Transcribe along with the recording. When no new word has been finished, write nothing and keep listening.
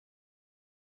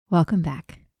Welcome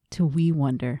back to We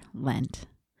Wonder Lent.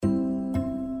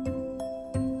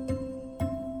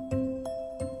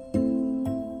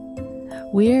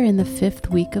 We are in the 5th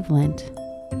week of Lent,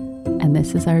 and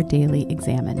this is our daily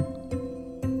examine.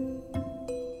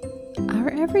 Our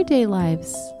everyday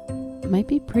lives might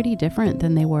be pretty different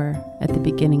than they were at the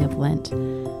beginning of Lent,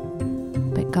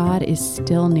 but God is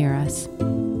still near us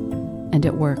and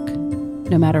at work,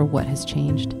 no matter what has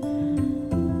changed.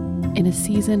 In a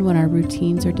season when our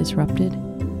routines are disrupted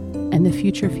and the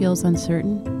future feels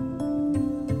uncertain,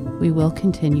 we will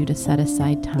continue to set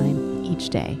aside time each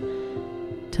day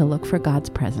to look for God's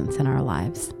presence in our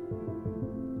lives.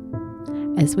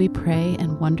 As we pray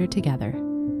and wonder together,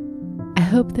 I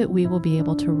hope that we will be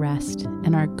able to rest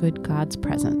in our good God's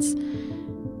presence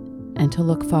and to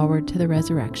look forward to the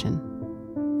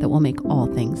resurrection that will make all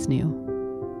things new.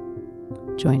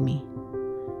 Join me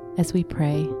as we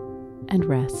pray and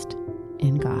rest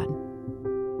in God.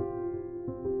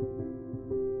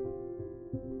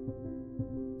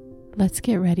 Let's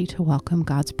get ready to welcome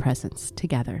God's presence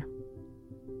together.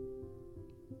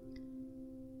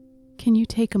 Can you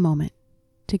take a moment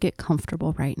to get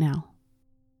comfortable right now?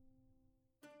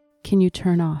 Can you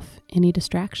turn off any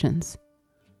distractions?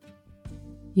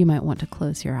 You might want to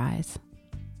close your eyes.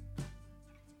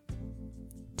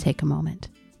 Take a moment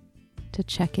to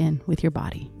check in with your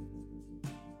body.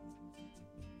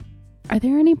 Are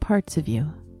there any parts of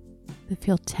you that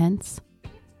feel tense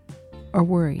or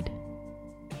worried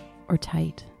or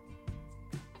tight?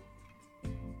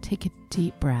 Take a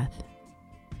deep breath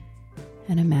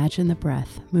and imagine the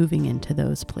breath moving into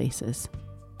those places.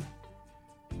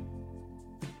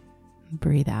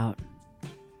 Breathe out.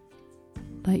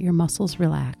 Let your muscles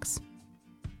relax.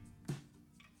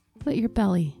 Let your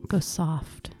belly go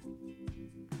soft.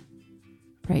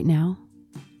 Right now,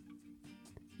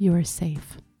 you are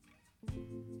safe.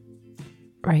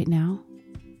 Right now,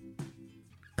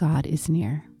 God is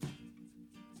near.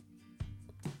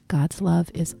 God's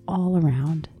love is all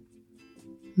around,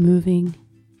 moving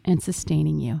and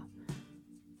sustaining you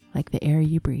like the air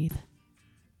you breathe.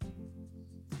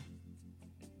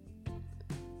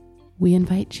 We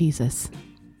invite Jesus,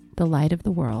 the light of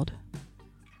the world,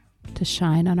 to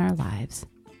shine on our lives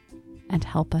and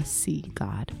help us see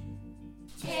God.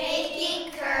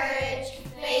 Taking courage,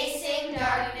 facing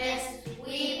darkness,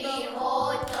 we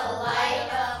behold the light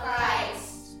of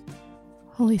Christ.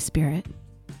 Holy Spirit,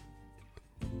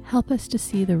 help us to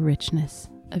see the richness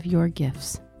of your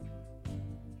gifts,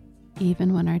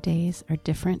 even when our days are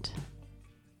different,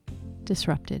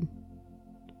 disrupted,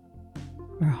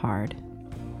 or hard.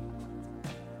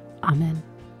 Amen.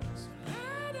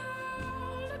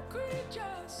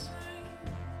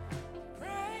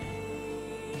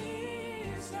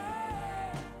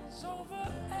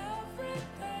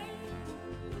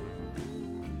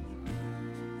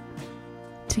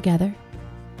 Together,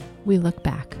 we look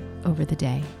back over the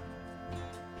day.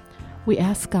 We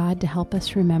ask God to help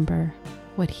us remember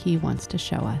what He wants to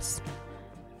show us.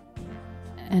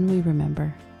 And we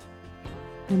remember,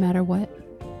 no matter what,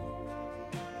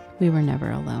 we were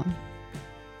never alone.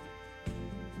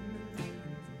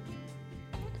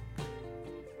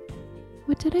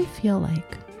 What did I feel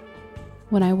like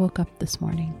when I woke up this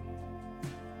morning?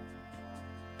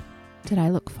 Did I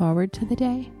look forward to the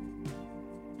day?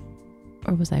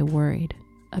 Or was I worried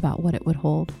about what it would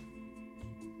hold?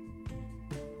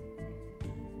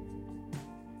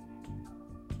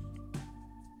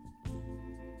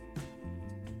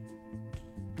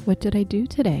 What did I do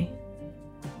today?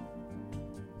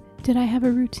 Did I have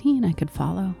a routine I could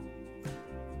follow?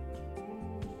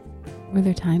 Were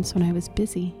there times when I was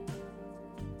busy?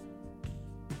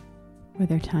 Were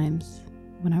there times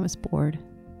when I was bored?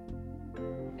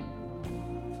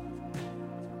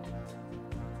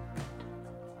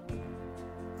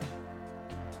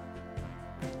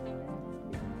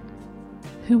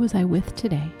 Who was I with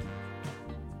today?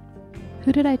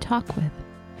 Who did I talk with,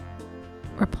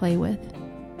 or play with,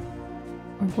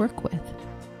 or work with?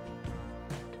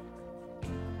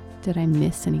 Did I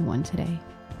miss anyone today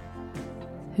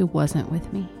who wasn't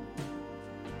with me?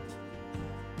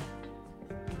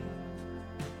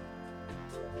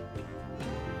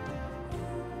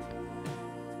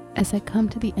 As I come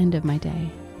to the end of my day,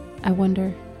 I wonder,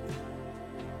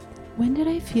 when did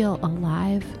I feel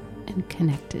alive and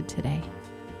connected today?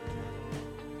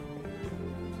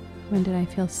 When did I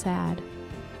feel sad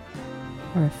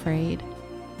or afraid,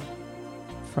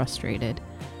 frustrated,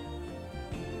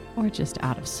 or just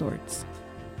out of sorts?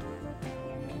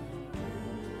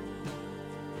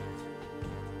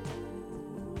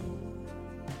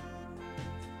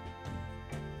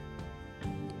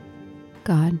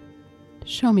 God,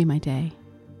 show me my day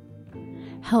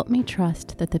Help me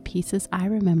trust that the pieces I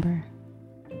remember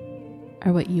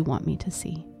are what you want me to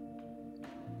see.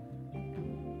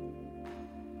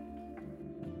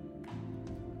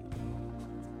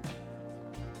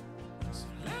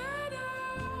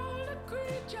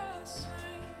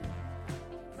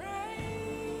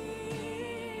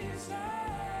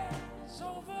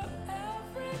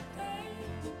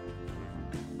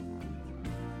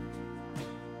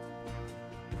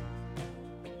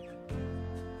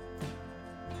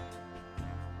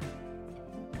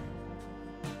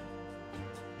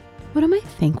 What am I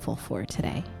thankful for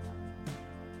today?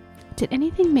 Did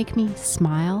anything make me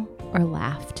smile or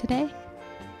laugh today?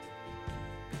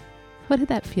 What did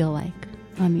that feel like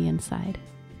on the inside?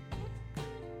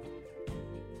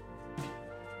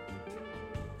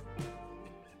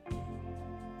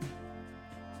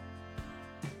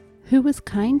 Who was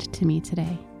kind to me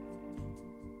today?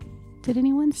 Did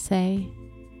anyone say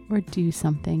or do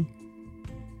something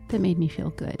that made me feel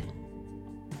good?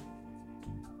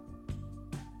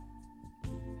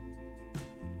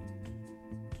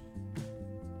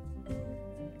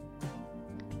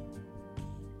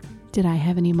 Did I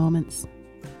have any moments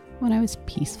when I was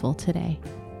peaceful today?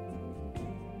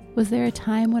 Was there a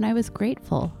time when I was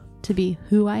grateful to be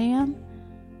who I am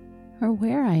or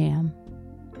where I am?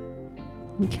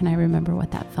 And can I remember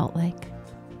what that felt like?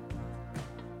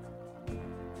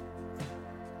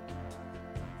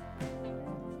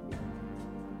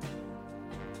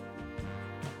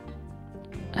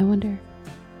 I wonder,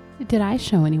 did I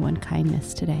show anyone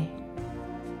kindness today?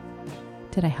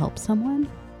 Did I help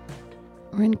someone?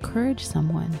 Or encourage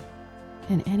someone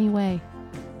in any way?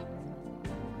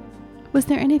 Was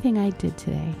there anything I did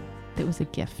today that was a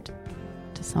gift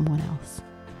to someone else?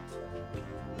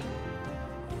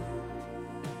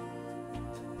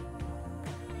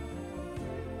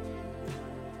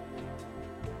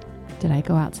 Did I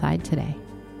go outside today?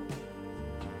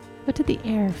 What did the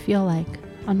air feel like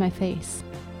on my face?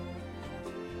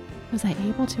 Was I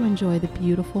able to enjoy the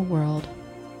beautiful world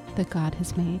that God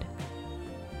has made?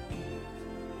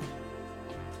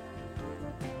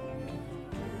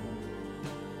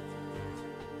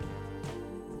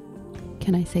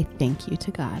 Can I say thank you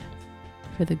to God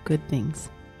for the good things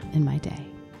in my day?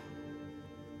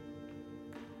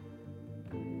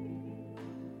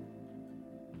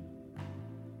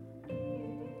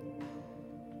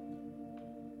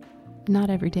 Not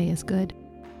every day is good,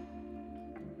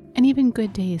 and even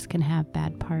good days can have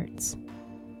bad parts.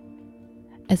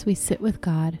 As we sit with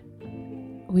God,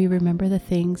 we remember the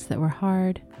things that were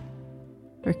hard,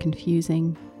 or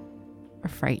confusing, or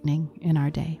frightening in our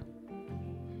day.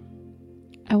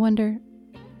 I wonder,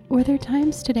 were there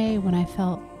times today when I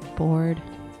felt bored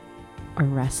or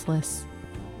restless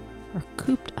or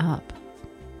cooped up?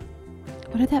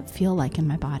 What did that feel like in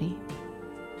my body?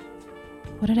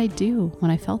 What did I do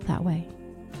when I felt that way?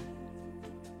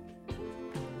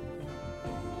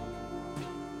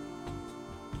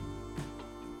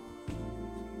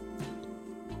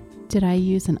 Did I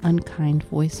use an unkind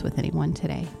voice with anyone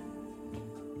today?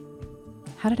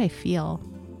 How did I feel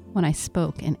when I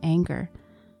spoke in anger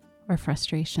or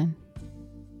frustration?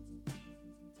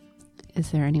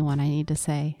 Is there anyone I need to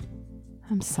say,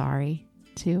 I'm sorry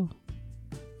to?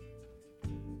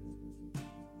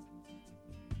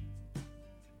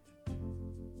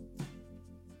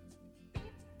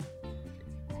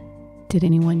 Did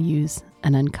anyone use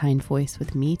an unkind voice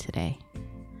with me today?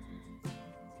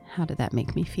 How did that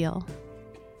make me feel?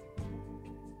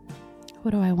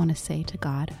 What do I want to say to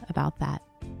God about that?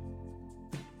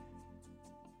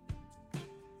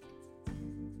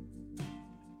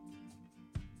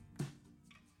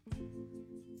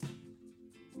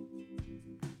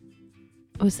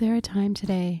 Was there a time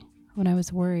today when I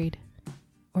was worried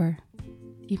or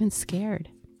even scared?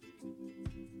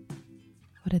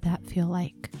 What did that feel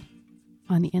like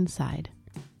on the inside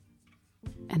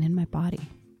and in my body?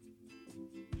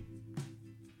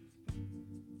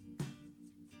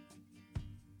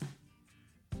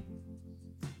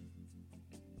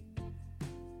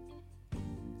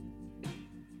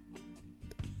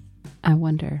 I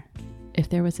wonder if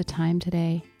there was a time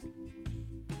today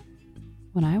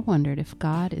when I wondered if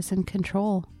God is in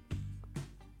control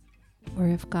or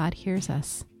if God hears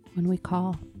us when we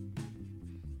call.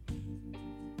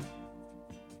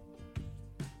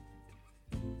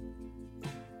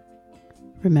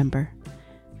 Remember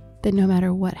that no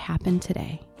matter what happened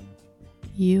today,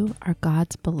 you are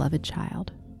God's beloved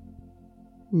child.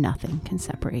 Nothing can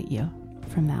separate you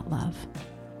from that love.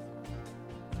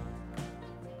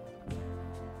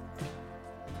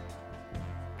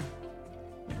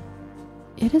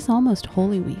 It is almost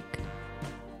Holy Week,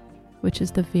 which is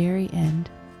the very end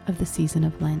of the season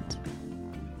of Lent.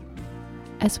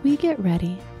 As we get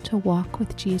ready to walk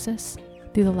with Jesus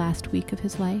through the last week of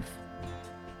his life,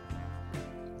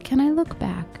 can I look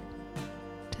back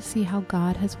to see how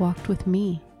God has walked with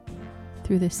me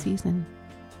through this season?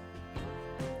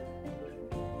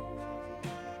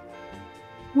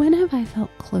 When have I felt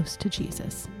close to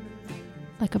Jesus,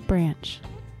 like a branch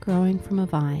growing from a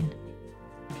vine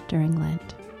during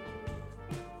Lent?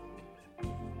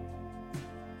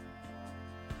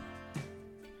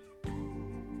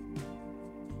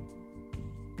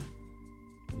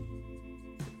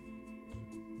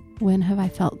 When have I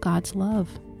felt God's love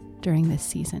during this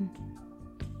season?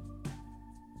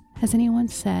 Has anyone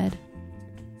said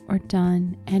or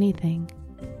done anything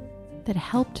that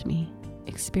helped me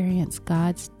experience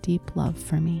God's deep love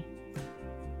for me?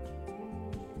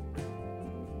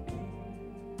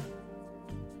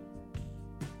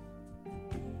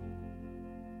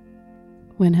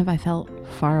 When have I felt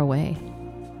far away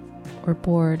or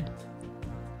bored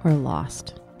or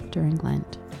lost during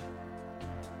Lent?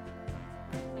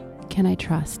 Can I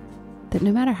trust that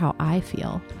no matter how I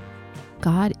feel,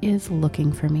 God is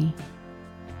looking for me,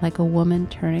 like a woman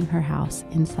turning her house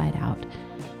inside out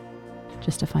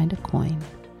just to find a coin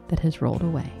that has rolled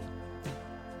away?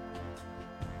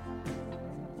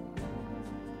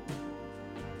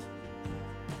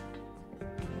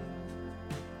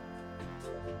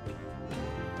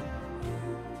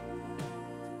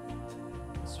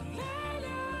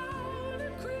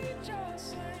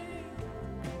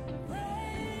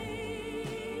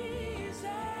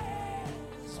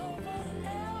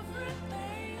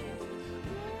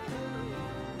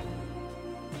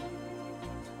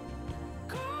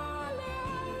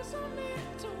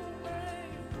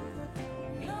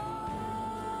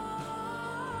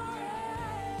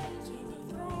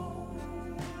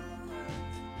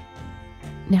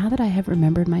 Now that I have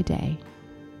remembered my day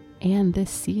and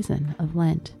this season of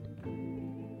Lent,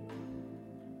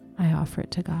 I offer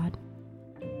it to God.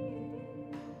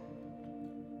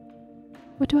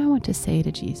 What do I want to say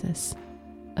to Jesus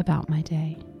about my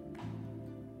day?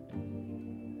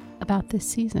 About this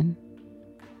season?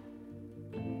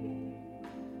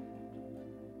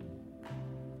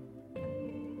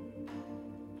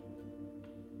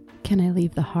 Can I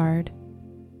leave the hard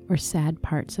or sad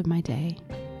parts of my day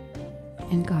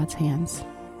in God's hands?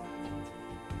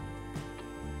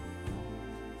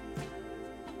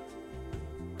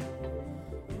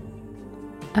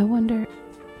 I wonder,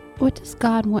 what does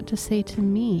God want to say to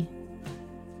me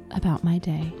about my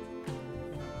day,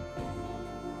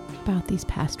 about these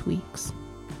past weeks?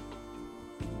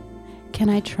 Can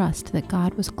I trust that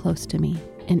God was close to me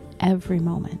in every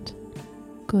moment,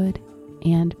 good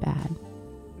and bad?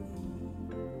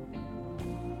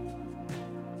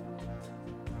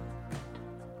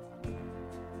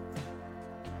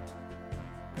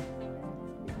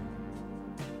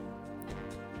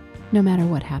 No matter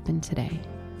what happened today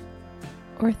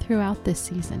or throughout this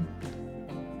season,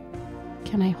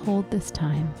 can I hold this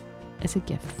time as a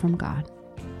gift from God?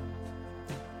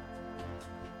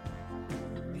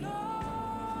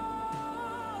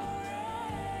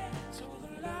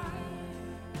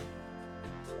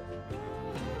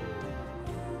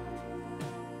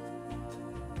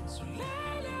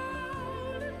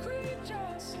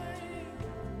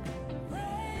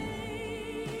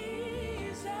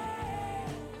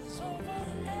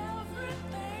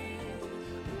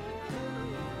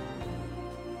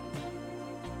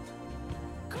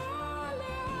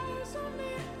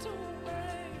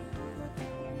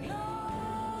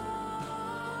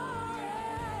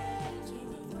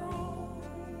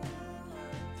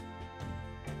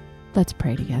 Let's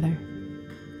pray together,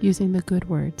 using the good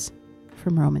words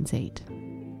from Romans 8.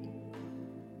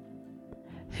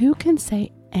 Who can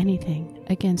say anything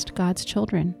against God's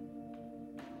children?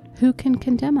 Who can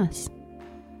condemn us?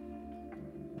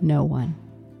 No one.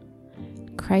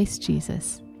 Christ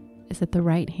Jesus is at the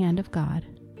right hand of God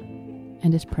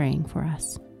and is praying for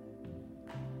us.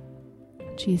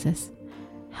 Jesus,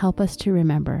 help us to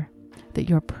remember that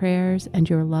your prayers and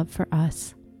your love for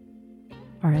us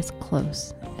are as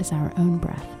close as our own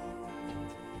breath.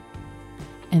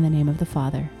 In the name of the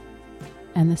Father,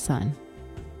 and the Son,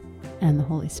 and the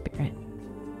Holy Spirit.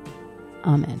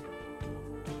 Amen.